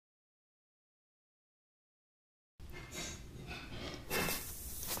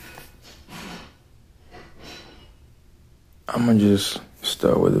I'm gonna just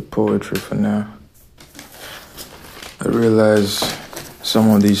start with the poetry for now. I realize some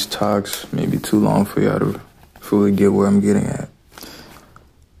of these talks may be too long for y'all to fully get where I'm getting at.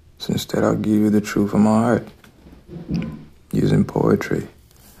 So instead, I'll give you the truth of my heart using poetry.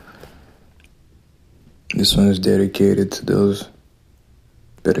 This one is dedicated to those,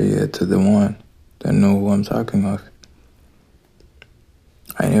 better yet, to the one that know who I'm talking of.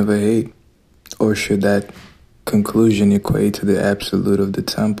 I never hate, or should that conclusion equate to the absolute of the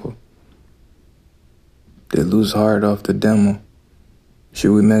temple? They lose heart off the demo.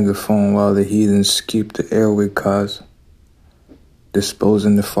 Should we megaphone while the heathens skip the airway cause?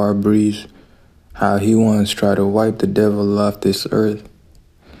 Disposing the far breeze, how he once tried to wipe the devil off this earth.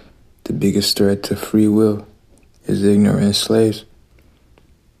 The biggest threat to free will is ignorant slaves.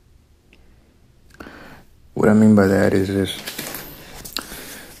 What I mean by that is this.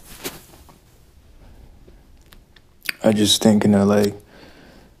 I just thinking that, like,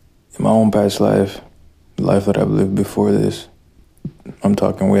 in my own past life, the life that I've lived before this, I'm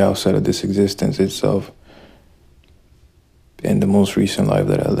talking way outside of this existence itself, and the most recent life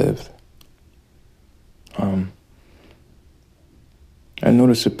that I lived, I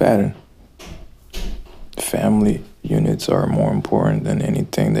noticed a pattern. Family units are more important than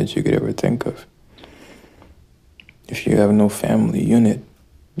anything that you could ever think of. If you have no family unit,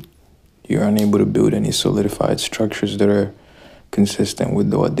 you're unable to build any solidified structures that are consistent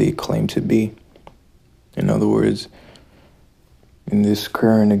with what they claim to be. In other words, in this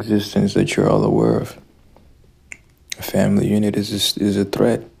current existence that you're all aware of, a family unit is a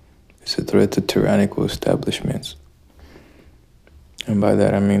threat. It's a threat to tyrannical establishments. And by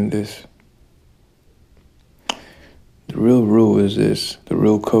that I mean this. The real rule is this. The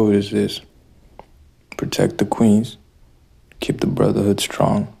real code is this. Protect the queens. Keep the brotherhood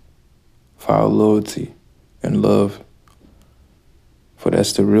strong. File loyalty and love. For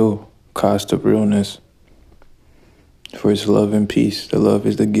that's the real cost of realness. For it's love and peace. The love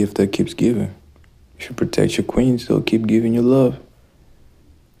is the gift that keeps giving. If you protect your queens, they'll keep giving you love.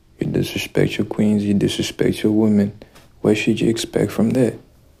 You disrespect your queens, you disrespect your women. What should you expect from that?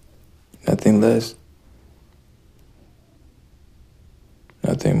 Nothing less.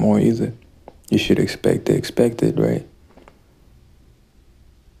 Nothing more either. You should expect the expected, right?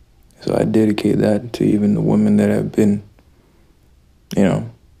 So I dedicate that to even the women that have been,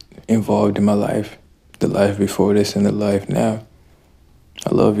 involved in my life. The life before this and the life now. I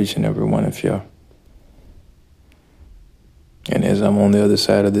love each and every one of y'all. And as I'm on the other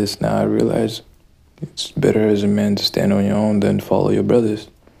side of this now, I realize it's better as a man to stand on your own than follow your brothers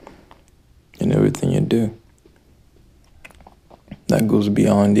in everything you do. That goes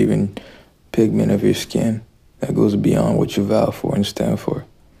beyond even pigment of your skin. That goes beyond what you vow for and stand for.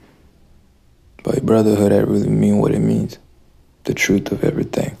 By brotherhood, I really mean what it means. The truth of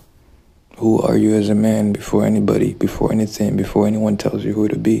everything. Who are you as a man before anybody, before anything, before anyone tells you who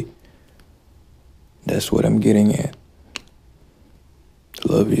to be? That's what I'm getting at.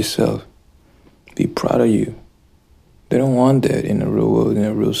 Love yourself. Be proud of you. They don't want that in the real world, in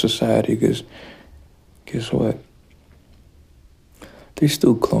a real society, because guess what? They're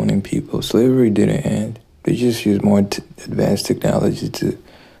still cloning people. Slavery didn't end. They just use more advanced technology to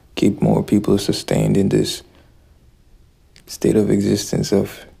keep more people sustained in this state of existence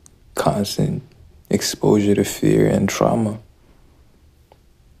of constant exposure to fear and trauma.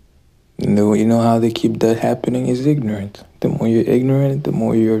 You know how they keep that happening is ignorance. The more you're ignorant, the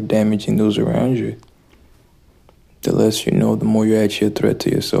more you're damaging those around you. The less you know, the more you're actually a threat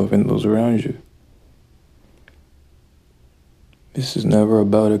to yourself and those around you. This is never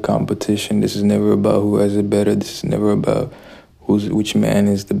about a competition. This is never about who has it better. This is never about which man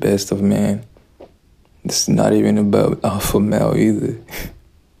is the best of man. This is not even about alpha male either.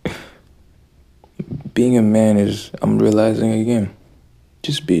 Being a man is, I'm realizing again,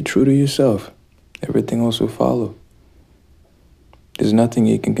 just be true to yourself. Everything else will follow. There's nothing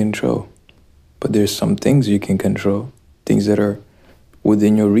you can control. But there's some things you can control. Things that are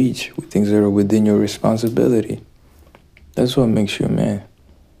within your reach. Things that are within your responsibility. That's what makes you a man.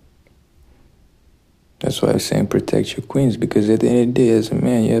 That's why I'm saying protect your queens. Because at the end of the day, as a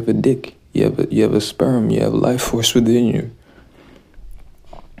man, you have a dick. You have a sperm. You have life force within you.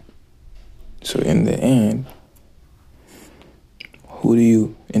 So in the end, who do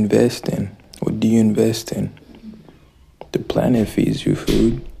you invest in? What do you invest in? The planet feeds you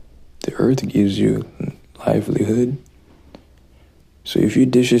food. The earth gives you livelihood. So if you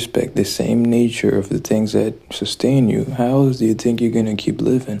disrespect the same nature of the things that sustain you, how else do you think you're going to keep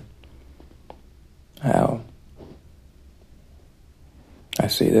living? How? I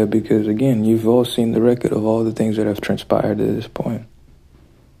say that because, again, you've all seen the record of all the things that have transpired to this point.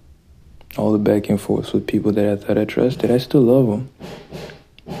 All the back and forth with people that I thought I trusted. I still love them.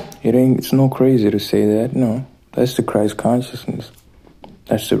 It's no crazy to say that. No, that's the Christ consciousness.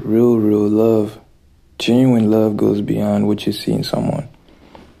 That's the real love. Genuine love goes beyond what you see in someone.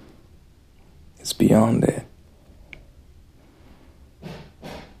 It's beyond that.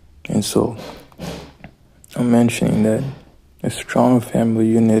 And so, I'm mentioning that a strong family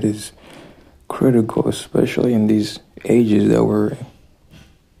unit is critical, especially in these ages that we're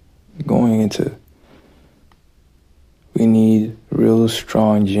going into. We need real,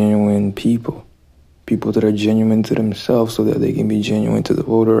 strong, genuine people. People that are genuine to themselves so that they can be genuine to the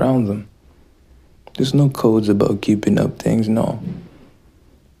world around them. There's no codes about keeping up things, no.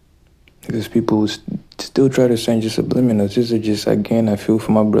 Because people still try to send you subliminals. These are just, again, I feel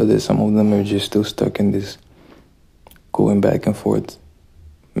for my brothers, some of them are just still stuck in this going back and forth.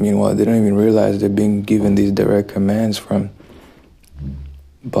 Meanwhile, they don't even realize they're being given these direct commands from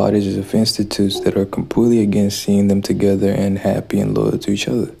bodies of institutes that are completely against seeing them together and happy and loyal to each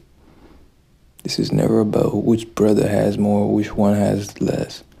other. This is never about which brother has more, which one has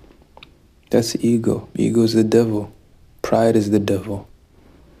less. That's ego. Ego is the devil. Pride is the devil.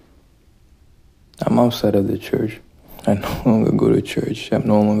 I'm outside of the church. I no longer go to church. I'm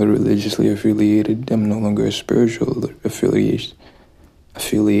no longer religiously affiliated. I'm no longer a spiritual affiliate,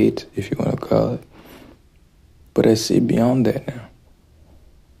 if you want to call it. But I see beyond that now.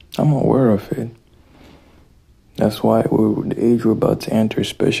 I'm aware of it. That's why the age we're about to enter,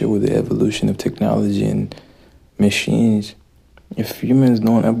 especially with the evolution of technology and machines, if humans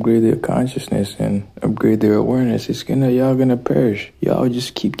don't upgrade their consciousness and upgrade their awareness, y'all gonna perish. Y'all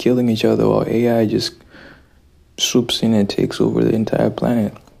just keep killing each other while AI just swoops in and takes over the entire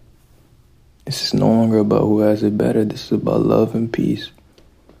planet. This is no longer about who has it better. This is about love and peace.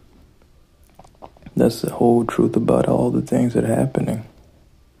 That's the whole truth about all the things that are happening.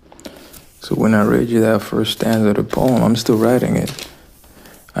 So when I read you that first stanza of the poem, I'm still writing it.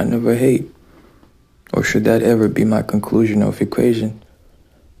 I never hate. Or should that ever be my conclusion of equation?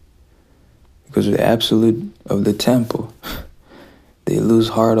 Because the absolute of the temple, they lose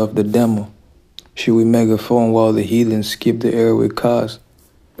heart of the demo. Should we megaphone while the heathens skip the air with cause?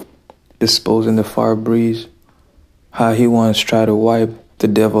 Disposing the far breeze, how he once tried to wipe the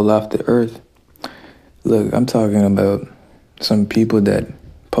devil off the earth. Look, I'm talking about some people that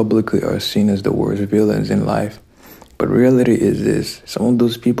publicly are seen as the worst villains in life. But reality is this. Some of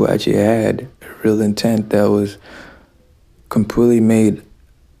those people actually had a real intent that was completely made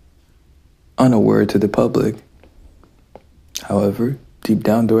unaware to the public. However, deep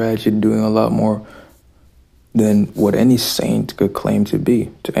down they're actually doing a lot more than what any saint could claim to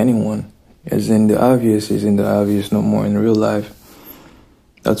be to anyone. As in the obvious is in the obvious no more in real life.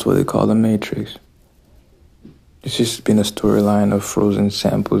 That's what they call the Matrix. It's just been a storyline of frozen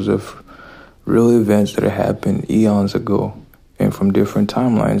samples of real events that happened eons ago and from different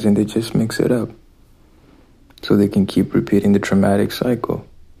timelines, and they just mix it up so they can keep repeating the traumatic cycle.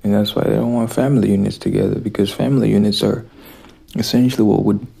 And that's why they don't want family units together, because family units are essentially what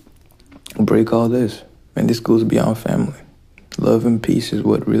would break all this. And this goes beyond family. Love and peace is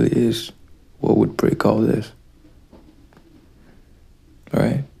what really is what would break all this.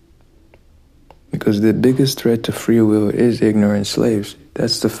 Right? Because the biggest threat to free will is ignorant slaves.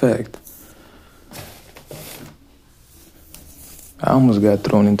 That's the fact. I almost got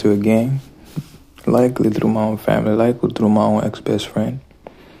thrown into a gang, likely through my own family, likely through my own ex-best friend.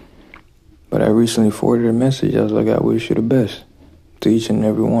 But I recently forwarded a message. I was like, I wish you the best to each and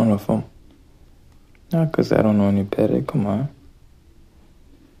every one of them. Not because I don't know any better, come on.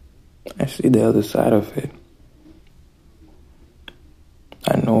 I see the other side of it.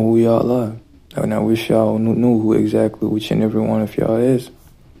 I know who y'all are. And I wish y'all knew who exactly each and every one of y'all is.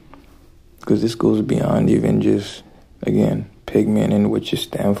 Because this goes beyond even just, again, pigment and what you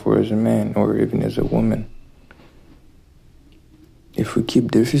stand for as a man or even as a woman. If we keep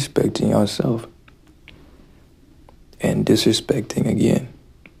disrespecting yourself and disrespecting again,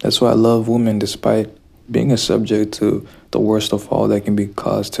 that's why I love women despite being a subject to the worst of all that can be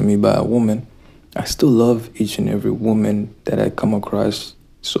caused to me by a woman. I still love each and every woman that I come across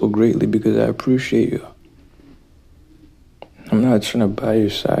so greatly because I appreciate you. I'm not trying to buy your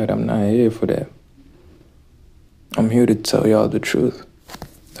side. I'm not here for that. I'm here to tell y'all the truth.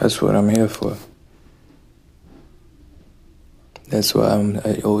 That's what I'm here for. That's why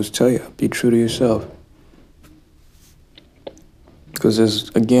I always tell you, be true to yourself. Because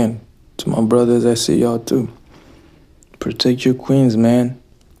again, to my brothers, I see y'all too. Protect your queens, man.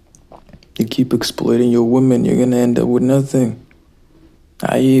 You keep exploiting your women, you're going to end up with nothing.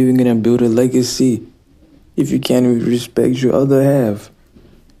 How you even gonna build a legacy if you can't even respect your other half?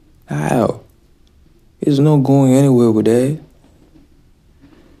 How? There's no going anywhere with that.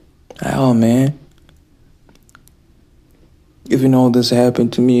 How, man? Even all this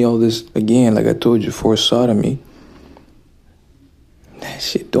happened to me, all this, again, like I told you, forced sodomy, that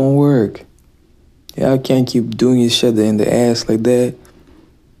shit don't work. Y'all can't keep doing each other in the ass like that.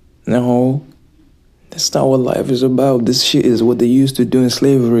 No, that's not what life is about. This shit is what they used to do in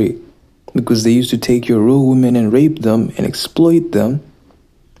slavery, because they used to take your real women and rape them and exploit them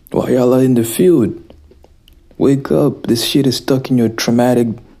while y'all are in the field. Wake up. This shit is stuck in your traumatic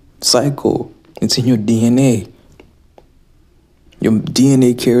cycle. It's in your DNA. Your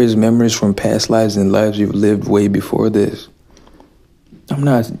DNA carries memories from past lives and lives you've lived way before this.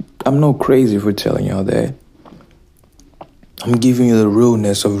 I'm no crazy for telling y'all that. I'm giving you the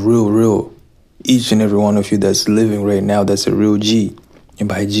realness of real. Each and every one of you that's living right now, that's a real G. And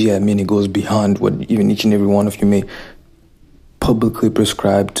by G, I mean it goes beyond what even each and every one of you may publicly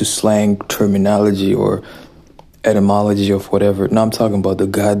prescribe to slang terminology or etymology of whatever. No, I'm talking about the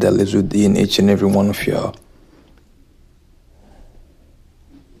God that lives within each and every one of y'all.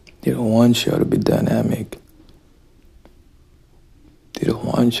 They don't want y'all to be dynamic. They don't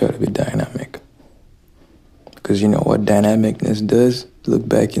want y'all to be dynamic. Because you know what dynamicness does? Look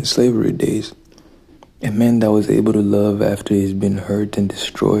back in slavery days. A man that was able to love after he's been hurt and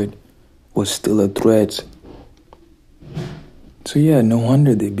destroyed was still a threat. So yeah, no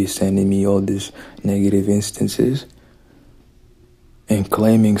wonder they be sending me all these negative instances and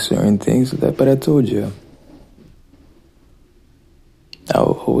claiming certain things. But I told you, I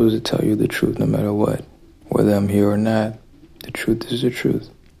will always tell you the truth no matter what. Whether I'm here or not, the truth is the truth.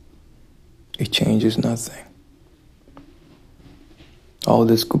 It changes nothing. All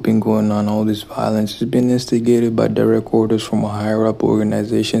this been going on, all this violence has been instigated by direct orders from higher up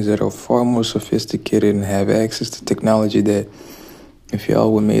organizations that are far more sophisticated and have access to technology that if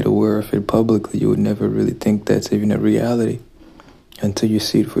y'all were made aware of it publicly, you would never really think that's even a reality until you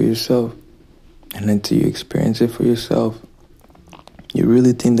see it for yourself and until you experience it for yourself. You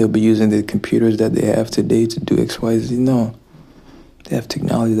really think they'll be using the computers that they have today to do X, Y, Z? No. They have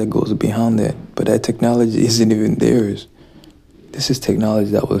technology that goes beyond that, but that technology isn't even theirs. This is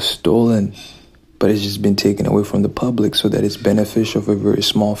technology that was stolen, but it's just been taken away from the public so that it's beneficial for a very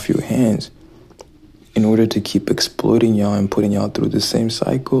small few hands in order to keep exploiting y'all and putting y'all through the same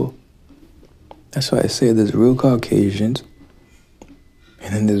cycle. That's why I say there's real Caucasians,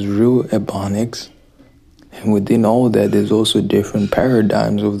 and then there's real Ebonics, and within all that, there's also different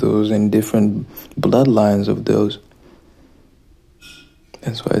paradigms of those and different bloodlines of those.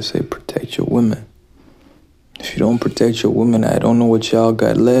 That's why I say protect your women. If you don't protect your women, I don't know what y'all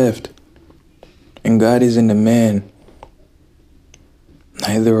got left. And God isn't a man,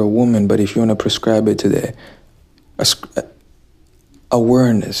 neither a woman, but if you want to prescribe it to the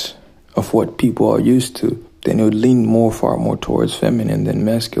awareness of what people are used to, then it would lean far more towards feminine than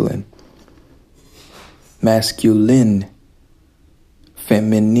masculine. Masculine,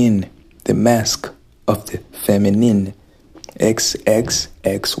 feminine, the mask of the feminine,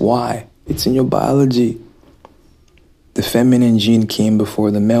 XXXY. It's in your biology. The feminine gene came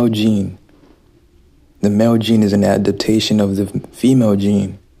before the male gene. The male gene is an adaptation of the female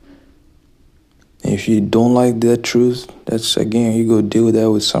gene. And if you don't like that truth, that's, again, you go deal with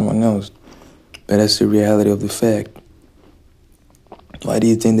that with someone else. But that's the reality of the fact. Why do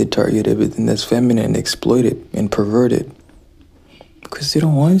you think they target everything that's feminine and exploit it and pervert it? Because they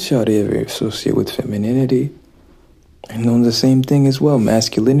don't want y'all to ever associate with femininity. And on the same thing as well,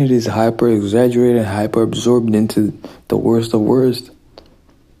 masculinity is hyper-exaggerated, hyper-absorbed into the worst of worst.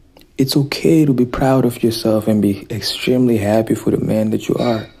 It's okay to be proud of yourself and be extremely happy for the man that you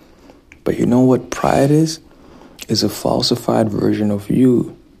are. But you know what pride is? It's a falsified version of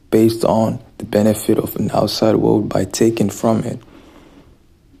you based on the benefit of an outside world by taking from it,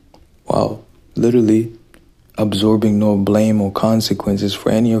 while literally absorbing no blame or consequences for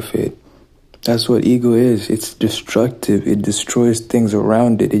any of it. That's what ego is. It's destructive. It destroys things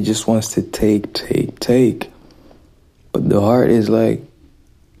around it. It just wants to take. But the heart is like,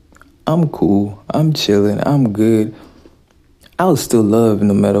 I'm cool. I'm chilling. I'm good. I'll still love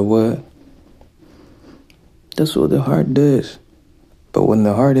no matter what. That's what the heart does. But when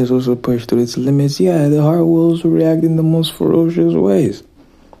the heart is also pushed to its limits, yeah, the heart will also react in the most ferocious ways.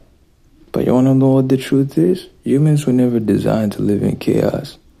 But you want to know what the truth is? Humans were never designed to live in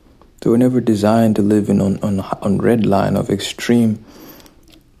chaos. They were never designed to live on red line of extreme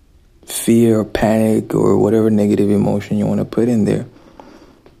fear or panic or whatever negative emotion you want to put in there.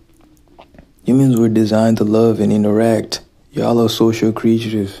 Humans were designed to love and interact Y'all are social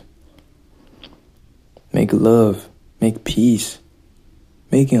creatures. Make love. Make peace.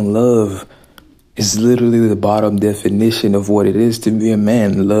 Making love is literally the bottom definition of what it is to be a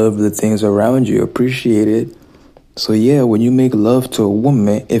man. Love the things around you. Appreciate it. So yeah, when you make love to a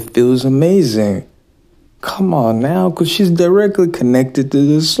woman, it feels amazing. Come on now, because she's directly connected to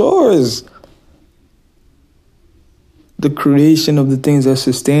the source. The creation of the things that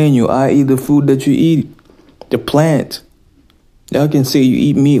sustain you, i.e. the food that you eat, the plant. Y'all can say you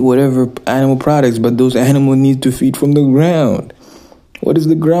eat meat, whatever, animal products, but those animals need to feed from the ground. What is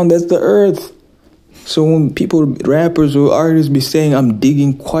the ground? That's the earth. So when people, rappers or artists be saying, I'm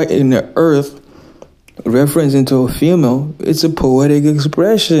digging quite in the earth, referencing to a female, it's a poetic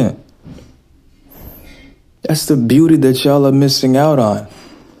expression. That's the beauty that y'all are missing out on.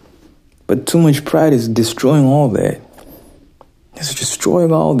 But too much pride is destroying all that. It's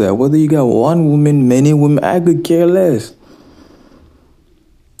destroying all that. Whether you got one woman, many women, I could care less.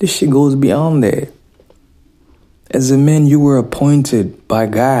 This shit goes beyond that. As a man, you were appointed by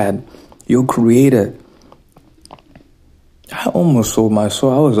God, your creator. I almost sold my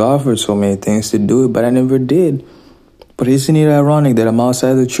soul. I was offered so many things to do it, but I never did. But isn't it ironic that I'm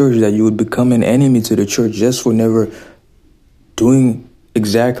outside the church, that you would become an enemy to the church just for never doing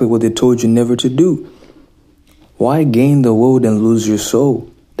exactly what they told you never to do? Why gain the world and lose your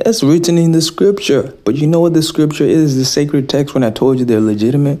soul? That's written in the scripture. But you know what the scripture is? The sacred text, when I told you they're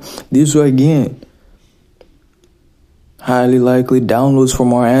legitimate? These are, again, highly likely downloads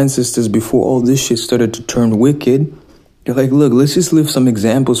from our ancestors before all this shit started to turn wicked. You're like, look, let's just live some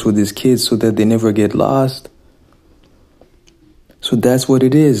examples for these kids so that they never get lost. So that's what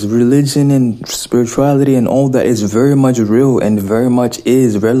it is. Religion and spirituality and all that is very much real and very much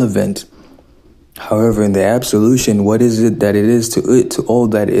is relevant. However, in the absolution, what is it that it is to all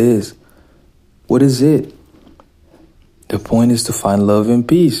that is? What is it? The point is to find love and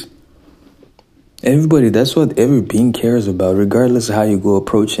peace. Everybody, that's what every being cares about, regardless of how you go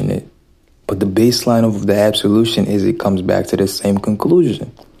approaching it. But the baseline of the absolution is it comes back to the same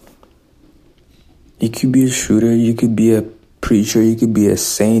conclusion. You could be a shooter, you could be a preacher, you could be a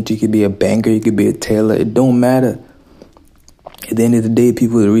saint, you could be a banker, you could be a tailor. It don't matter. At the end of the day,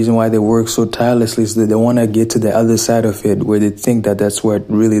 people, the reason why they work so tirelessly is that they want to get to the other side of it, where they think that that's what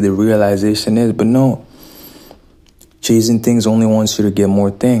really the realization is. But no, chasing things only wants you to get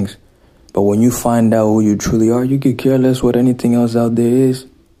more things. But when you find out who you truly are, you could care less what anything else out there is.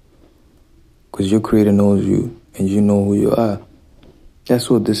 Because your creator knows you and you know who you are. That's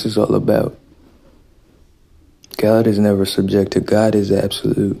what this is all about. God is never subjective. God is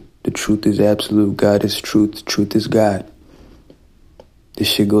absolute. The truth is absolute. God is truth. Truth is God. This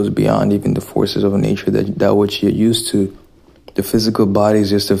shit goes beyond even the forces of nature that what you're used to. The physical body is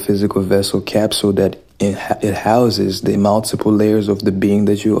just a physical vessel capsule that it houses the multiple layers of the being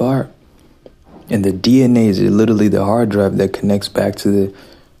that you are. And the DNA is literally the hard drive that connects back to the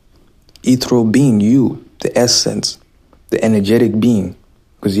ethereal being, you, the essence, the energetic being.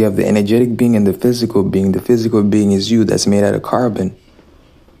 Because you have the energetic being and the physical being. The physical being is you, that's made out of carbon.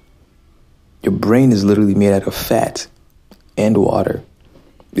 Your brain is literally made out of fat and water.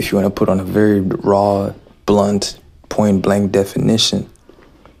 If you want to put on a very raw, blunt, point-blank definition.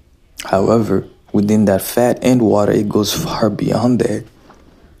 However, within that fat and water, it goes far beyond that.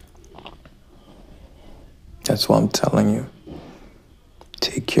 That's what I'm telling you.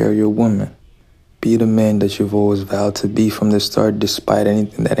 Take care of your woman. Be the man that you've always vowed to be from the start, despite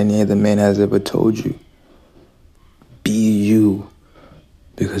anything that any other man has ever told you. Be you.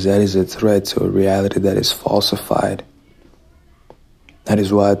 Because that is a threat to a reality that is falsified. That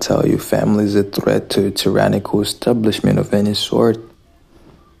is why I tell you, family is a threat to a tyrannical establishment of any sort.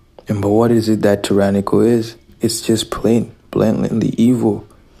 And but what is it that tyrannical is? It's just blatantly evil.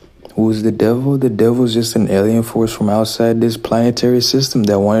 Who is the devil? The devil is just an alien force from outside this planetary system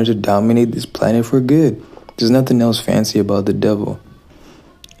that wanted to dominate this planet for good. There's nothing else fancy about the devil.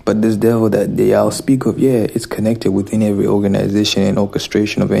 But this devil that they all speak of, yeah, it's connected within every organization and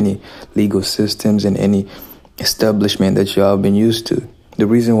orchestration of any legal systems and any establishment that y'all been used to. The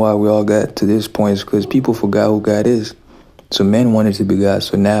reason why we all got to this point is because people forgot who God is. So men wanted to be God.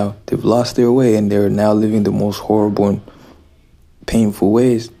 So now they've lost their way and they're now living the most horrible and painful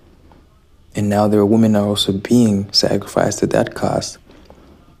ways. And now their women are also being sacrificed at that cost.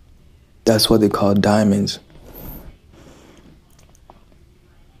 That's what they call diamonds.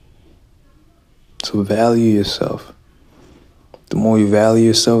 So value yourself. The more you value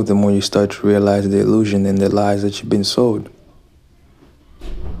yourself, the more you start to realize the illusion and the lies that you've been sold.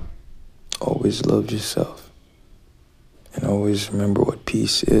 Always love yourself. And always remember what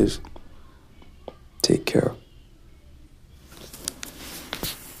peace is.